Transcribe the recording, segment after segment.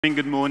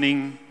Good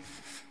morning.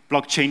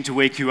 Blockchain to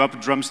wake you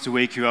up, drums to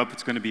wake you up.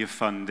 It's going to be a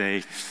fun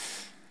day.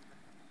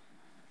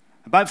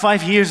 About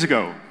 5 years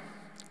ago,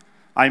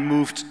 I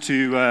moved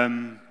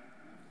to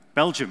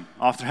Belgium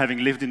after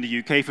having lived in the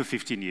UK for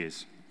 15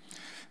 years.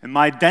 And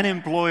my then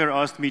employer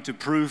asked me to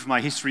prove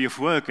my history of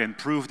work and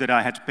prove that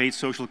I had paid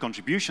social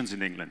contributions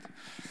in England.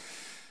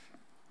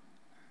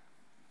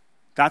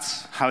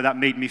 That's how that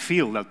made me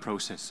feel, that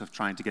process of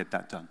trying to get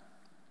that done.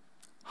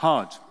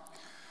 Hard.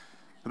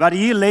 About a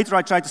year later,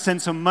 I tried to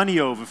send some money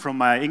over from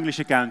my English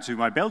account to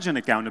my Belgian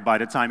account, and by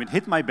the time it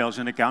hit my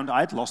Belgian account,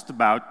 I had lost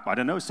about, I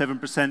don't know,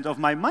 7% of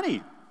my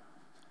money.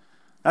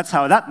 That's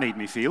how that made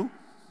me feel.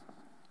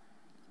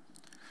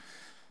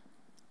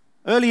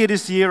 Earlier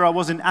this year, I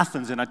was in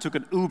Athens, and I took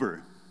an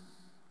Uber.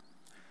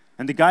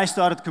 And the guy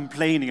started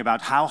complaining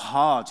about how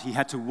hard he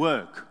had to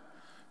work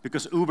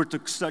because Uber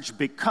took such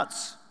big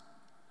cuts.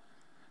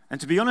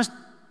 And to be honest,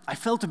 I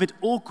felt a bit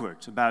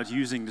awkward about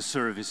using the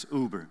service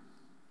Uber.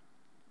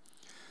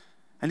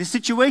 And in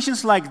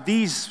situations like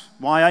these,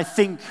 why I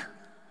think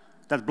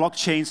that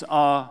blockchains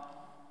are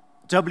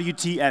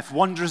WTF,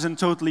 wondrous and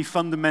totally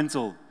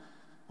fundamental.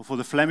 Or for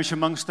the Flemish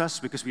amongst us,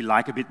 because we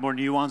like a bit more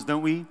nuance,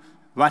 don't we?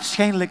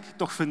 Waarschijnlijk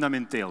toch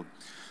fundamenteel.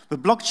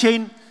 But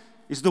blockchain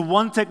is the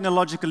one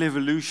technological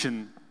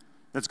evolution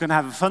that's going to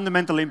have a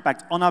fundamental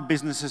impact on our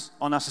businesses,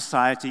 on our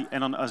society,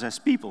 and on us as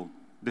people.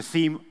 The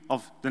theme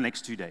of the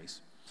next 2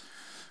 days.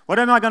 What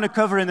am I going to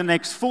cover in the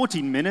next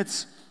 14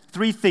 minutes?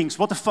 3 things.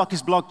 What the fuck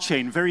is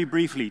blockchain? Very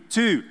briefly.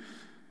 2,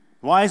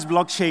 why is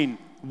blockchain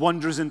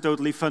wondrous and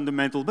totally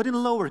fundamental, but in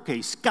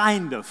lowercase,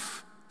 kind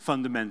of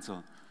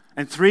fundamental?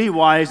 And 3,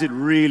 why is it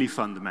really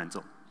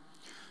fundamental?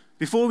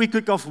 Before we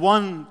kick off,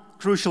 one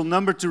crucial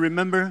number to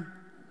remember: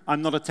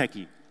 I'm not a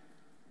techie.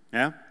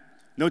 Yeah?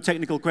 No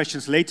technical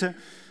questions later.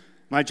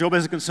 My job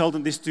as a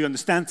consultant is to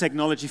understand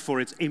technology for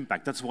its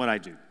impact. That's what I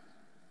do.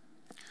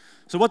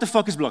 So what the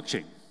fuck is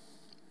blockchain?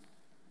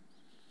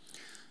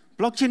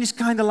 Blockchain is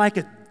kind of like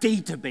a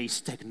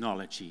database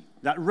technology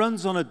that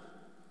runs on a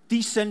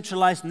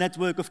decentralized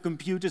network of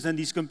computers, and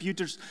these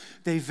computers,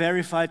 they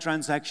verify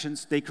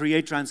transactions, they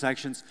create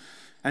transactions,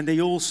 and they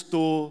all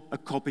store a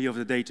copy of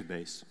the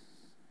database.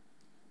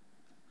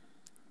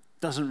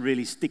 Doesn't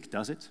really stick,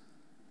 does it?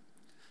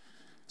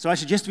 So I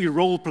suggest we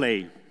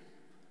role-play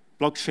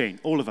blockchain,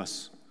 all of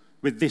us,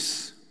 with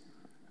this,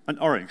 an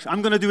orange.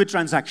 I'm going to do a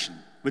transaction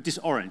with this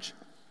orange.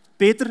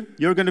 Peter,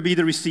 you're going to be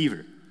the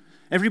receiver.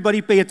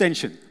 Everybody pay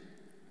attention.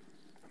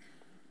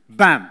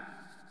 Bam.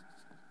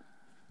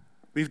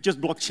 We've just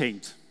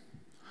blockchained.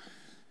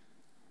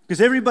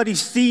 Because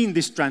everybody's seen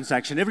this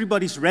transaction,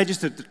 everybody's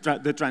registered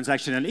the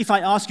transaction, and if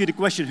I ask you the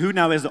question, who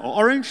now has the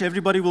orange,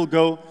 everybody will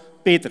go,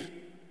 Peter.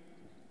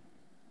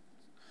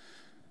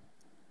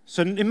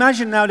 So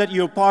imagine now that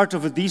you're part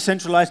of a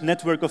decentralized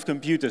network of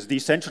computers.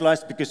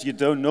 Decentralized because you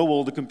don't know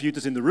all the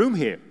computers in the room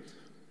here.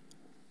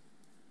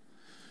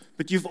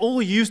 But you've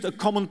all used a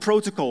common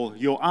protocol,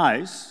 your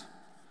eyes,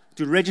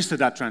 to register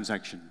that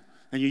transaction.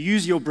 And you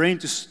use your brain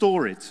to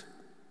store it.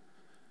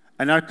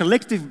 And our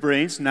collective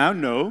brains now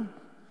know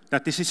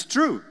that this is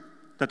true,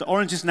 that the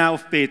orange is now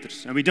of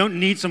Peter's. And we don't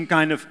need some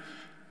kind of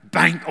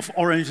bank of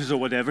oranges or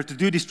whatever to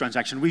do this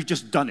transaction. We've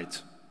just done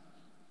it.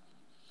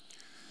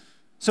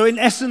 So in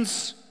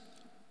essence,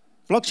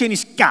 blockchain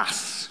is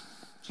kaas.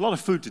 It's a lot of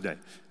food today.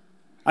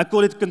 I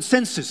call it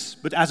consensus,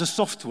 but as a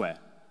software.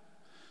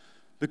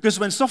 Because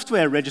when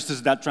software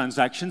registers that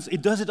transactions,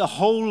 it does it a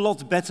whole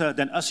lot better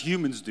than us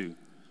humans do.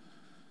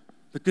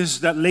 Because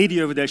that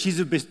lady over there, she's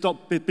a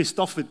bit pissed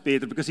off with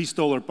Peter because he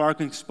stole her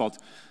parking spot.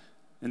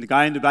 And the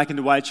guy in the back in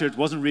the white shirt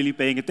wasn't really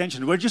paying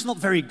attention. We're just not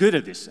very good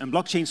at this, and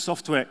blockchain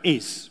software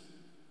is.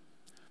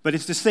 But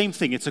it's the same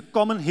thing. It's a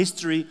common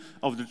history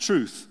of the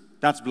truth.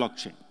 That's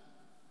blockchain.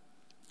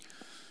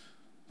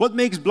 What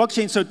makes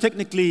blockchain so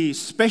technically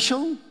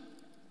special?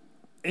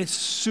 It's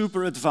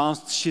super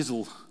advanced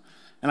shizzle.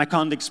 And I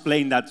can't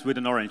explain that with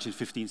an orange in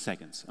 15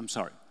 seconds. I'm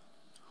sorry.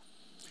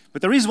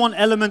 But there is one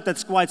element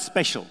that's quite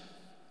special.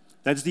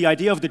 That's the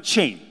idea of the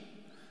chain.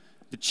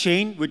 The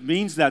chain, which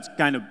means that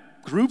kind of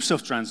groups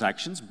of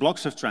transactions,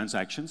 blocks of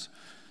transactions,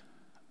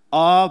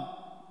 are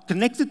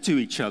connected to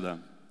each other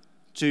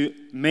to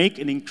make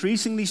an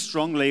increasingly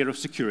strong layer of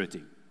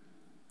security.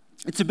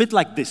 It's a bit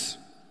like this.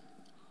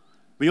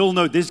 We all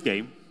know this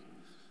game.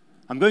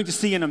 I'm going to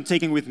sea and I'm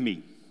taking with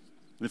me.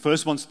 The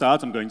first one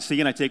starts, I'm going to sea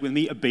and I take with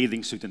me a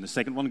bathing suit. And the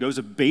second one goes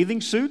a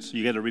bathing suit,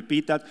 you got to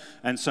repeat that,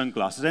 and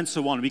sunglasses, and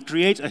so on. We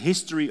create a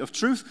history of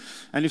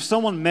truth, and if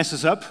someone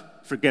messes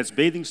up, forgets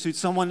bathing suit,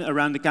 someone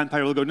around the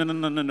campfire will go, no, no,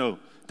 no, no, no,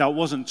 that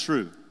wasn't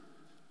true.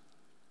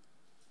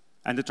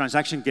 And the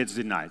transaction gets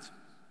denied.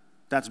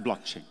 That's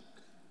blockchain.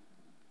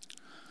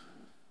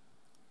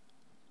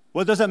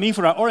 What does that mean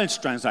for our orange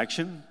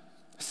transaction?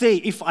 Say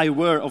if I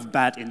were of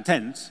bad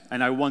intent,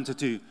 and I wanted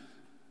to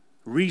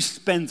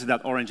re-spend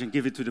that orange and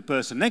give it to the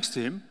person next to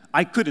him,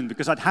 I couldn't,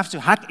 because I'd have to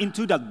hack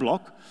into that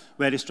block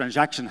where this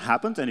transaction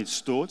happened and it's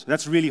stored.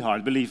 That's really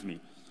hard, believe me.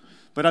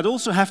 But I'd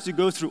also have to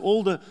go through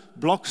all the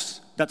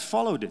blocks that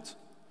followed it,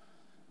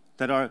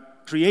 that are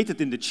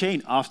created in the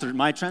chain after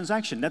my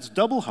transaction. That's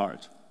double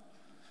hard.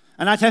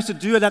 And I'd have to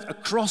do that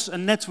across a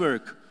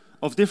network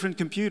of different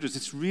computers.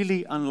 It's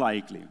really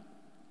unlikely.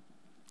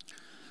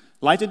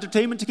 Light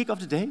entertainment to kick off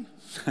the day?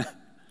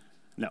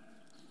 No.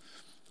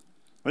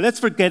 Well, let's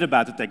forget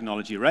about the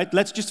technology, right?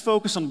 Let's just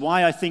focus on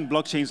why I think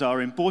blockchains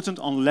are important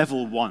on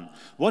level 1.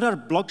 What are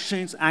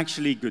blockchains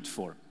actually good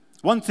for?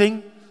 One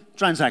thing,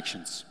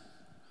 transactions.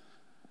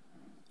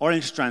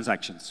 Orange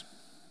transactions.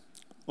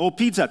 Or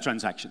pizza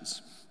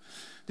transactions.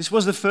 This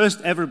was the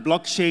first ever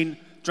blockchain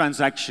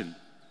transaction.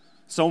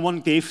 Someone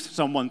gave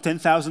someone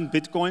 10,000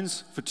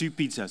 bitcoins for 2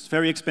 pizzas.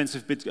 Very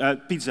expensive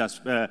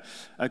pizzas,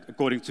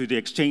 according to the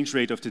exchange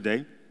rate of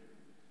today.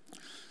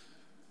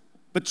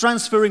 But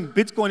transferring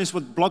Bitcoin is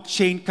what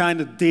blockchain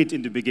kind of did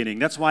in the beginning.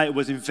 That's why it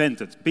was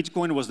invented.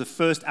 Bitcoin was the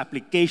first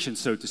application,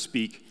 so to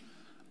speak,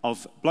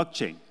 of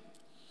blockchain.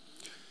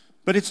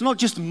 But it's not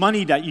just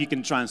money that you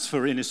can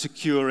transfer in a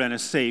secure and a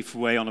safe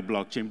way on a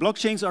blockchain.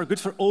 Blockchains are good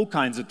for all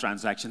kinds of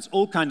transactions,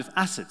 all kinds of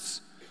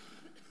assets.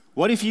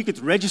 What if you could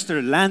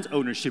register land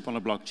ownership on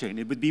a blockchain?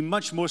 It would be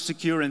much more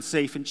secure and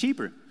safe and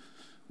cheaper,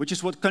 which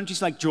is what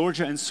countries like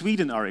Georgia and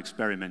Sweden are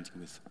experimenting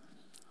with.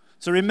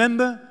 So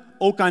remember,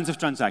 all kinds of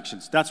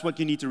transactions. That's what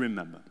you need to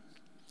remember.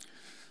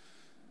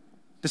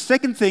 The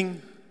second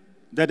thing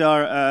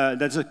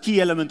that's a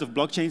key element of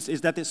blockchains is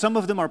that some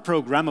of them are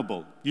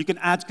programmable. You can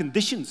add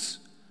conditions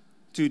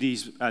to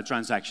these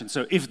transactions.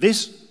 So if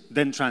this,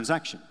 then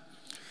transaction.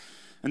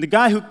 And the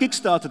guy who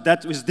kickstarted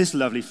that was this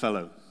lovely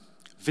fellow,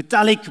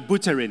 Vitalik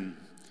Buterin,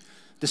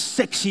 the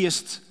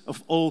sexiest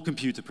of all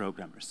computer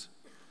programmers.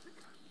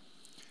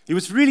 He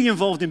was really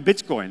involved in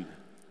Bitcoin,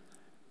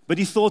 but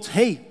he thought,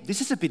 hey, this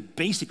is a bit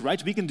basic,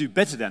 right? We can do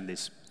better than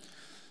this.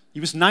 He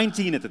was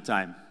 19 at the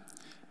time,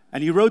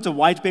 and he wrote a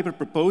white paper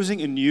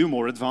proposing a new,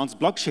 more advanced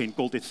blockchain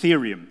called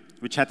Ethereum,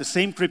 which had the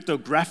same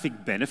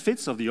cryptographic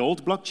benefits of the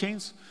old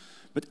blockchains,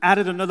 but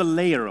added another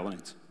layer on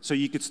it, so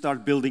you could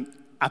start building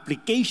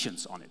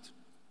applications on it.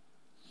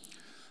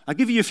 I'll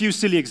give you a few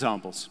silly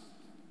examples.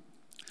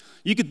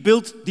 You could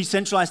build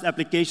decentralized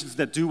applications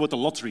that do what the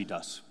lottery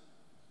does.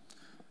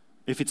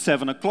 If it's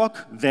 7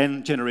 o'clock,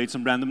 then generate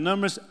some random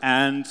numbers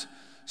and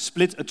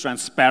split a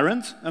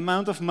transparent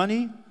amount of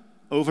money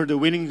over the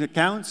winning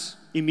accounts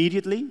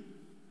immediately,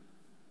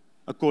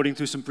 according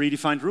to some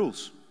predefined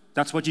rules.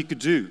 That's what you could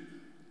do.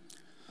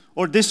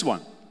 Or this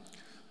one.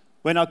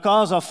 When our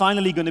cars are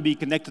finally going to be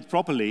connected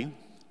properly,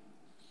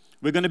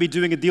 we're going to be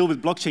doing a deal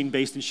with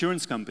blockchain-based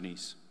insurance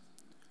companies.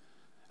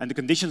 And the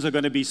conditions are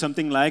going to be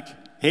something like,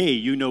 hey,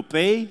 you no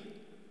pay,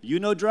 you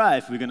no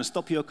drive, we're going to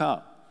stop your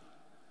car.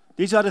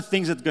 These are the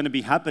things that are going to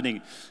be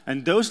happening.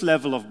 And those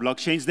level of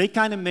blockchains, they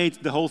kind of made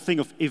the whole thing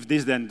of if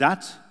this, then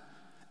that,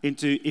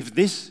 into if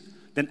this,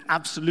 then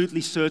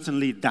absolutely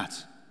certainly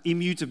that.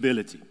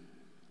 Immutability.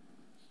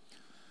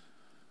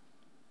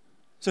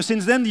 So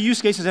since then, the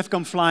use cases have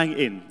come flying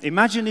in.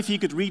 Imagine if you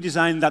could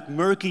redesign that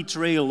murky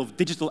trail of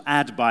digital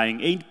ad buying,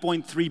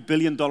 $8.3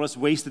 billion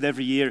wasted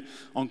every year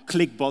on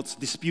clickbots,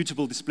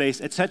 disputable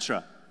displays,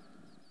 etc.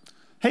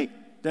 Hey,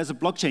 there's a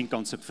blockchain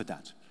concept for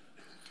that.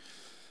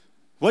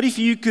 What if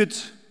you could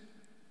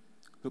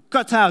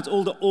cut out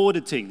all the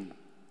auditing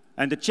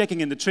and the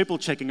checking and the triple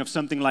checking of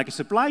something like a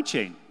supply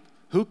chain?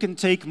 Who can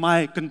take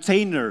my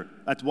container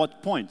at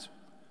what point?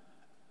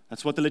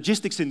 That's what the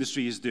logistics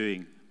industry is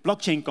doing.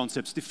 Blockchain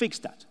concepts to fix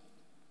that.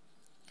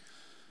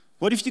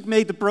 What if you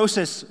made the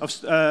process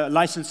of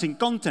licensing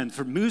content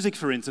for music,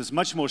 for instance,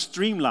 much more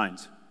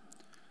streamlined?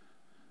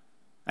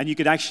 And you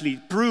could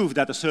actually prove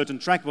that a certain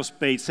track was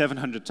paid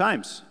 700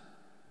 times.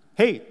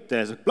 Hey,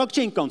 there's a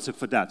blockchain concept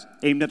for that,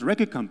 aimed at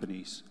record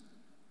companies.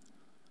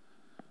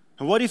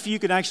 And what if you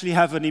could actually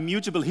have an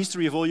immutable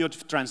history of all your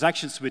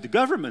transactions with the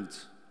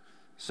government?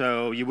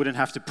 So you wouldn't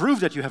have to prove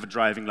that you have a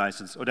driving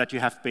license or that you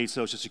have paid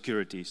social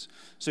securities.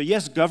 So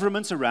yes,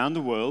 governments around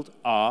the world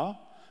are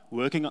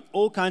working on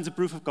all kinds of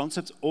proof of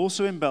concepts,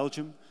 also in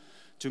Belgium,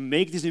 to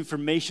make this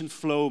information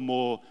flow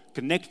more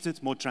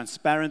connected, more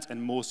transparent,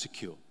 and more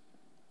secure.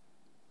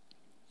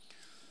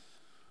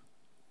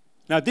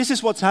 Now, this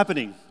is what's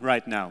happening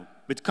right now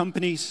with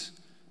companies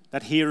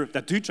that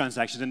do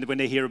transactions and when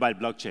they hear about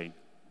blockchain.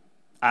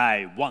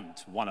 I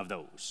want one of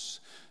those.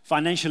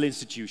 Financial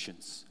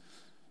institutions,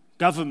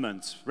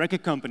 governments,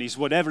 record companies,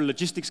 whatever,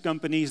 logistics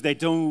companies, they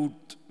no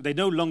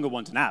longer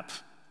want an app.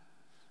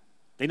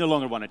 They no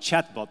longer want a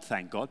chatbot,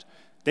 thank God.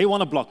 They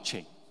want a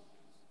blockchain.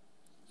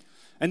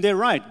 And they're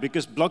right,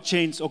 because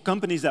blockchains or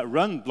companies that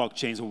run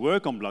blockchains or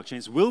work on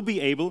blockchains will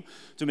be able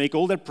to make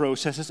all their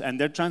processes and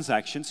their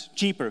transactions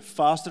cheaper,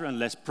 faster, and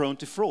less prone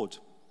to fraud.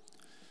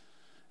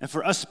 And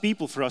for us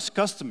people, for us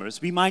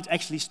customers, we might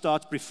actually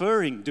start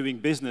preferring doing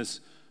business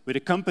with a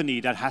company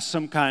that has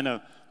some kind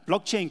of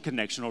blockchain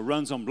connection or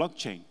runs on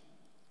blockchain.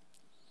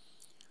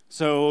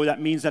 So that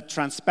means that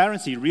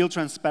transparency, real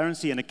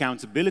transparency and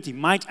accountability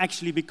might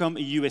actually become a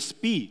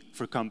USP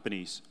for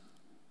companies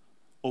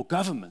or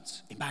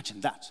governments. Imagine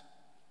that.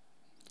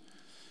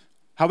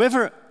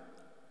 However,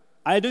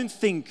 I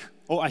think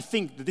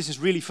that this is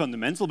really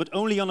fundamental, but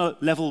only on a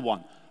level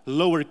 1.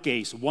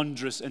 lowercase,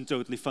 wondrous, and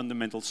totally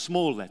fundamental,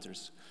 small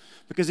letters.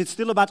 Because it's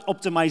still about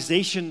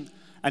optimization,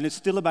 and it's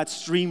still about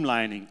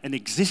streamlining an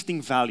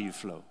existing value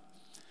flow.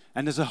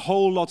 And there's a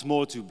whole lot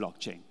more to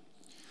blockchain.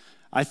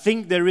 I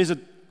think there is a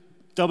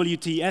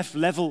WTF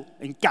level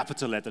in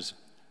capital letters.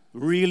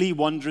 Really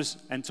wondrous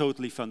and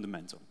totally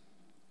fundamental.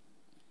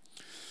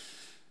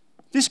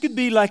 This could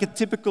be like a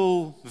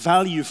typical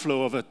value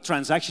flow of a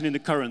transaction in the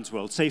current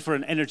world, say for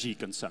an energy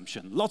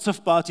consumption. Lots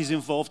of parties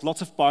involved,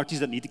 lots of parties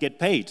that need to get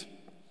paid.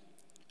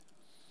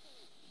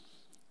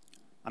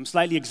 I'm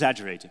slightly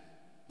exaggerating,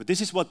 but this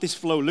is what this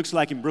flow looks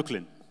like in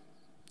Brooklyn.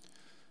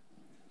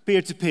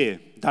 Peer-to-peer,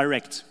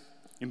 direct.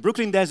 In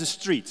Brooklyn, there's a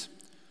street,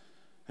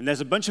 and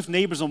there's a bunch of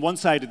neighbors on one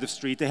side of the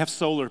street. They have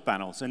solar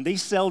panels, and they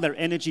sell their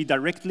energy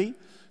directly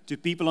to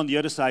people on the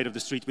other side of the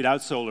street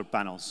without solar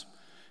panels.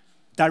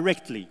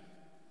 Directly,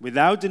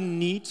 without the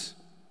need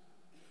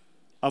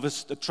of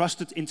a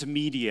trusted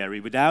intermediary,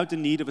 without the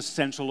need of a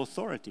central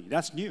authority.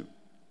 That's new.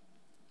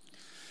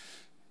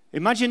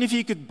 Imagine if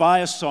you could buy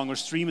a song or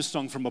stream a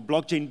song from a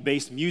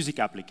blockchain-based music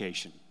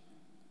application.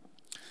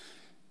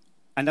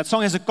 And that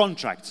song has a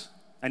contract.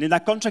 And in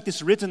that contract,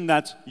 it's written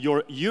that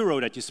your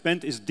euro that you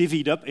spent is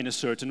divvied up in a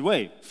certain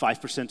way.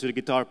 5% to the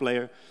guitar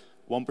player,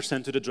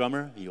 1% to the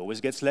drummer. He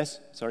always gets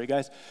less. Sorry,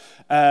 guys.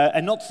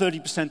 And not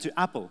 30% to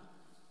Apple.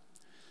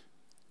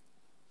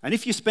 And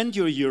if you spend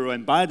your euro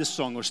and buy the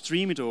song or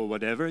stream it or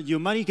whatever, your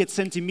money gets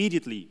sent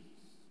immediately.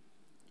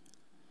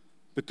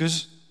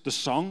 Because the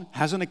song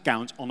has an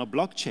account on a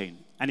blockchain.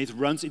 And it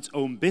runs its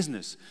own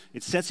business.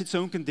 It sets its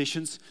own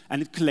conditions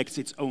and it collects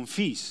its own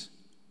fees.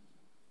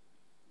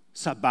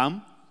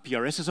 Sabam,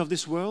 PRSs of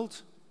this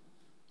world,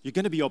 you're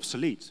going to be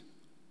obsolete.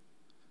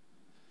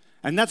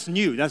 And that's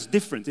new, that's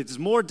different. It's a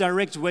more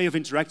direct way of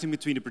interacting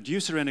between a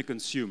producer and a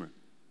consumer.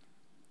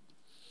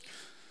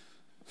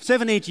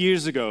 7, 8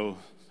 years ago,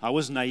 I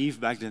was naive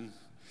back then.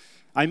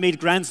 I made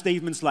grand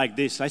statements like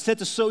this. I said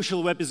the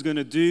social web is going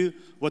to do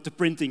what the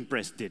printing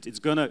press did. It's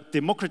going to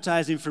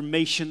democratize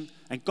information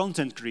and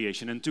content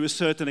creation. And to a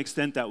certain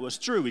extent, that was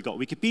true. We got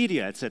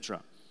Wikipedia,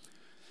 etc.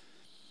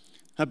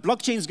 Now,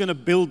 blockchain is going to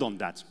build on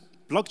that.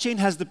 Blockchain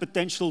has the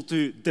potential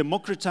to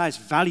democratize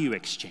value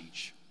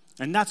exchange.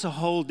 And that's a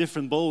whole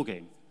different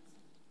ballgame.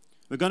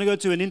 We're going to go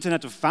to an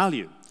internet of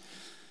value.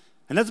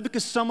 And that's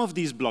because some of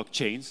these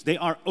blockchains, they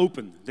are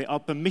open, they are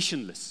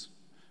permissionless,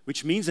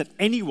 which means that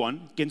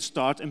anyone can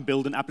start and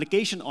build an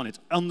application on it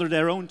under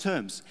their own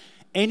terms.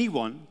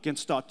 Anyone can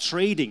start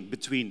trading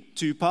between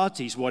two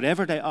parties,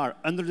 whatever they are,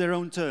 under their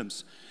own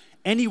terms.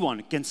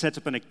 Anyone can set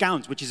up an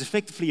account, which is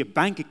effectively a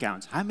bank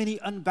account. How many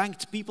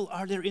unbanked people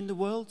are there in the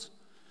world?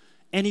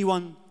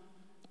 Anyone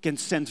can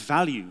send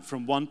value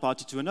from one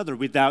party to another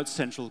without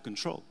central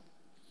control.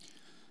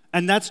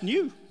 And that's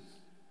new,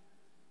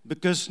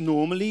 because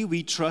normally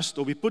we trust,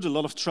 or we put a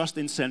lot of trust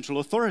in central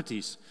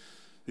authorities.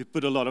 We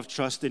put a lot of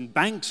trust in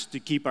banks to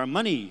keep our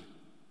money.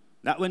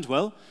 That went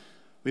well.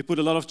 We put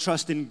a lot of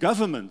trust in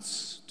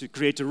governments to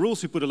create the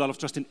rules. We put a lot of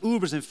trust in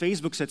Ubers and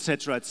Facebooks,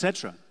 etc.,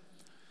 etc.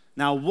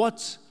 Now,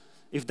 what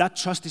if that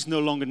trust is no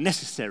longer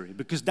necessary?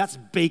 Because that's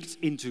baked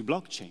into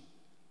blockchain.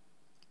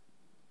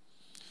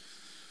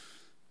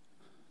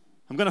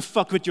 I'm going to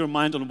fuck with your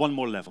mind on one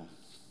more level.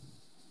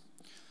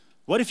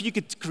 What if you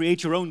could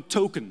create your own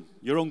token,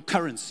 your own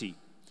currency,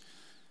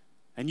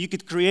 and you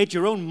could create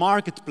your own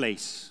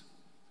marketplace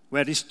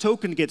where this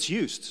token gets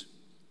used,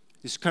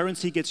 this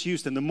currency gets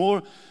used, and the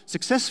more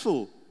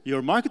successful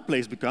your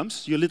marketplace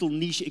becomes, your little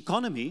niche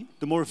economy,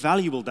 the more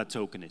valuable that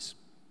token is.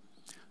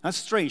 That's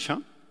strange, huh?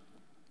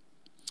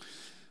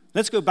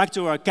 Let's go back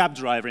to our cab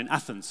driver in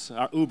Athens,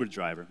 our Uber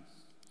driver.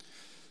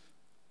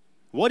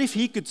 What if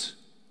he could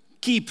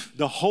keep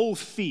the whole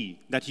fee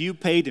that you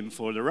paid him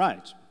for the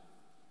ride?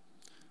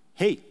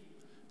 Hey,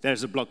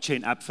 there's a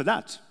blockchain app for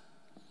that.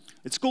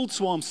 It's called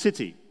Swarm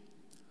City.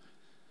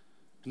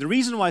 And the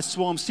reason why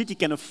Swarm City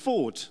can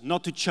afford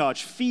not to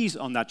charge fees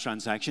on that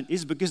transaction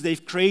is because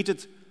they've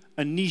created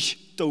a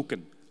niche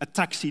token, a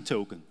taxi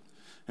token.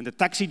 And the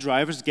taxi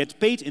drivers get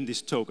paid in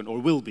this token, or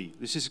will be.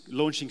 This is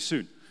launching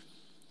soon.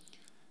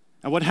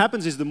 And what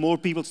happens is the more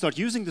people start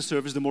using the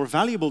service, the more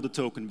valuable the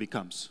token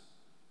becomes.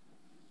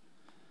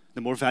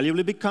 The more valuable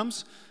it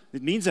becomes,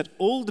 it means that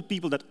all the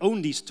people that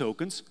own these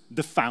tokens,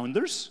 the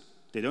founders,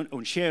 they don't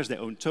own shares, they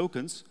own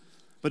tokens,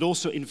 but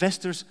also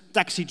investors,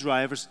 taxi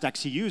drivers,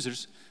 taxi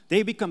users,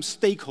 they become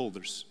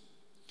stakeholders.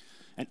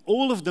 And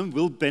all of them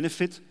will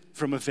benefit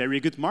from a very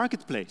good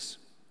marketplace.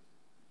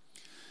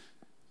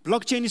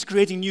 Blockchain is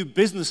creating new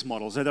business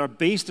models that are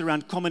based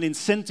around common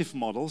incentive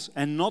models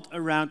and not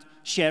around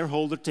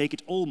shareholder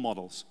take-it-all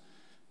models.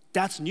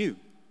 That's new.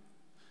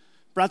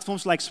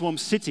 Platforms like Swarm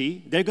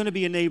City, they're going to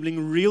be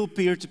enabling real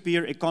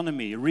peer-to-peer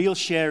economy, real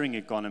sharing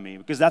economy,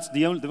 because that's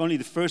only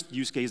the first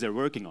use case they're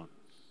working on.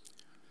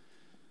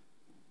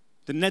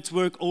 The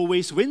network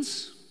always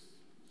wins?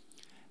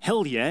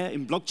 Hell yeah,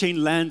 in blockchain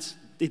land,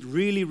 it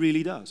really,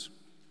 really does.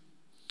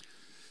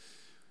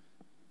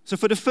 So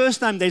for the first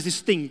time, there's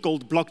this thing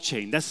called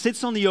blockchain that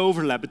sits on the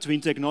overlap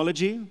between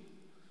technology,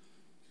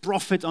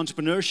 profit,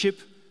 entrepreneurship,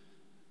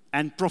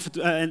 and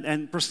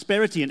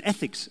prosperity and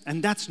ethics,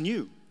 and that's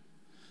new.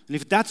 And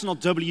if that's not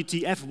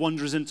WTF,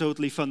 wondrous and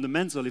totally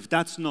fundamental, if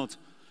that's not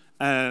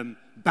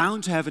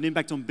bound to have an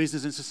impact on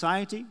business and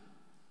society,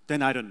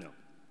 then I don't know.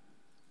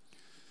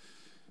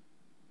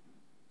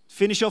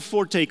 Finish off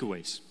 4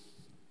 takeaways.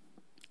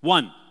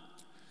 1,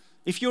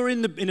 if you're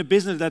in a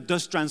business that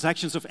does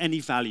transactions of any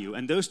value,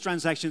 and those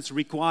transactions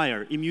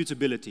require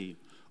immutability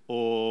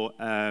or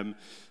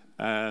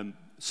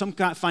some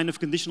kind of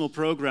conditional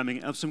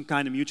programming of some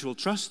kind of mutual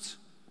trust,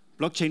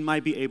 blockchain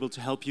might be able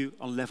to help you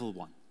on level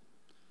 1.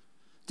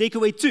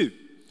 Takeaway 2,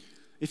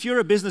 if you're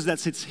a business that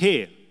sits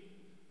here,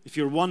 if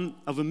you're one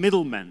of a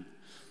middleman,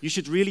 you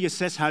should really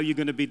assess how you're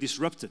going to be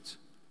disrupted.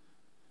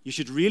 You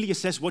should really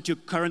assess what your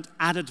current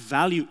added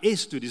value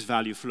is to this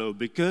value flow,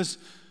 because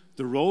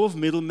the role of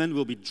middlemen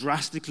will be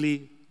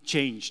drastically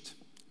changed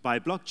by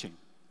blockchain.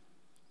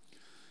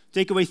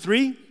 Takeaway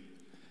 3,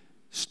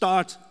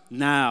 start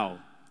now.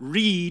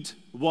 Read,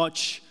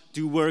 watch,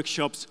 do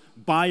workshops,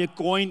 buy a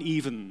coin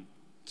even,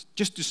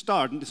 just to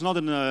start. It's not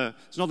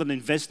an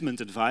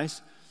investment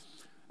advice.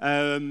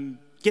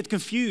 Get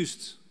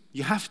confused.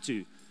 You have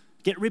to.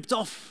 Get ripped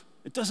off.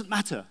 It doesn't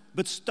matter.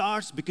 But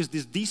start, because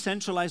this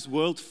decentralized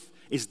world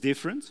is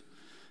different.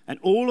 And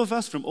all of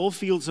us from all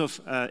fields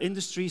of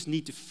industries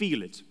need to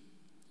feel it.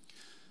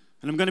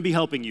 And I'm going to be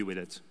helping you with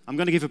it. I'm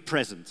going to give a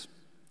present.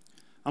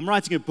 I'm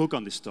writing a book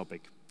on this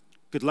topic.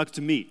 Good luck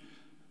to me.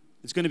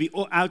 It's going to be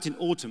out in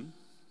autumn.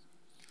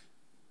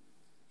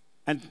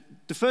 And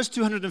the first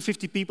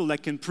 250 people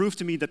that can prove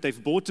to me that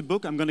they've bought the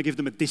book, I'm going to give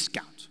them a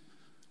discount.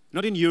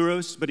 Not in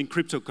euros, but in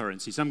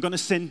cryptocurrencies. I'm going to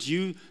send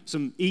you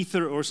some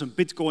Ether or some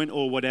Bitcoin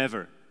or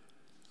whatever.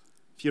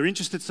 If you're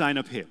interested, sign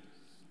up here.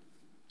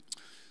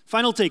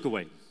 Final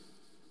takeaway.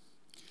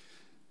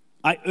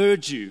 I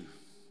urge you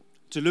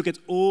to look at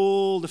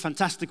all the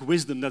fantastic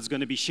wisdom that's going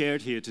to be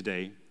shared here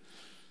today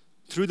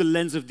through the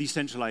lens of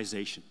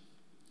decentralization.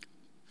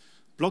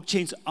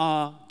 Blockchains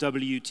are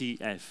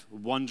WTF,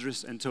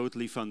 wondrous and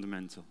totally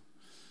fundamental.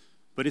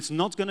 But it's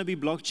not going to be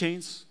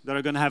blockchains that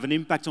are going to have an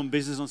impact on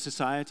business, on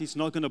society. It's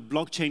not going to be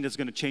blockchain that's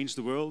going to change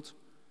the world.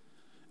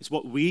 It's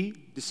what we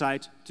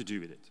decide to do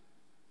with it.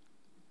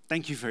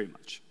 Thank you very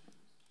much.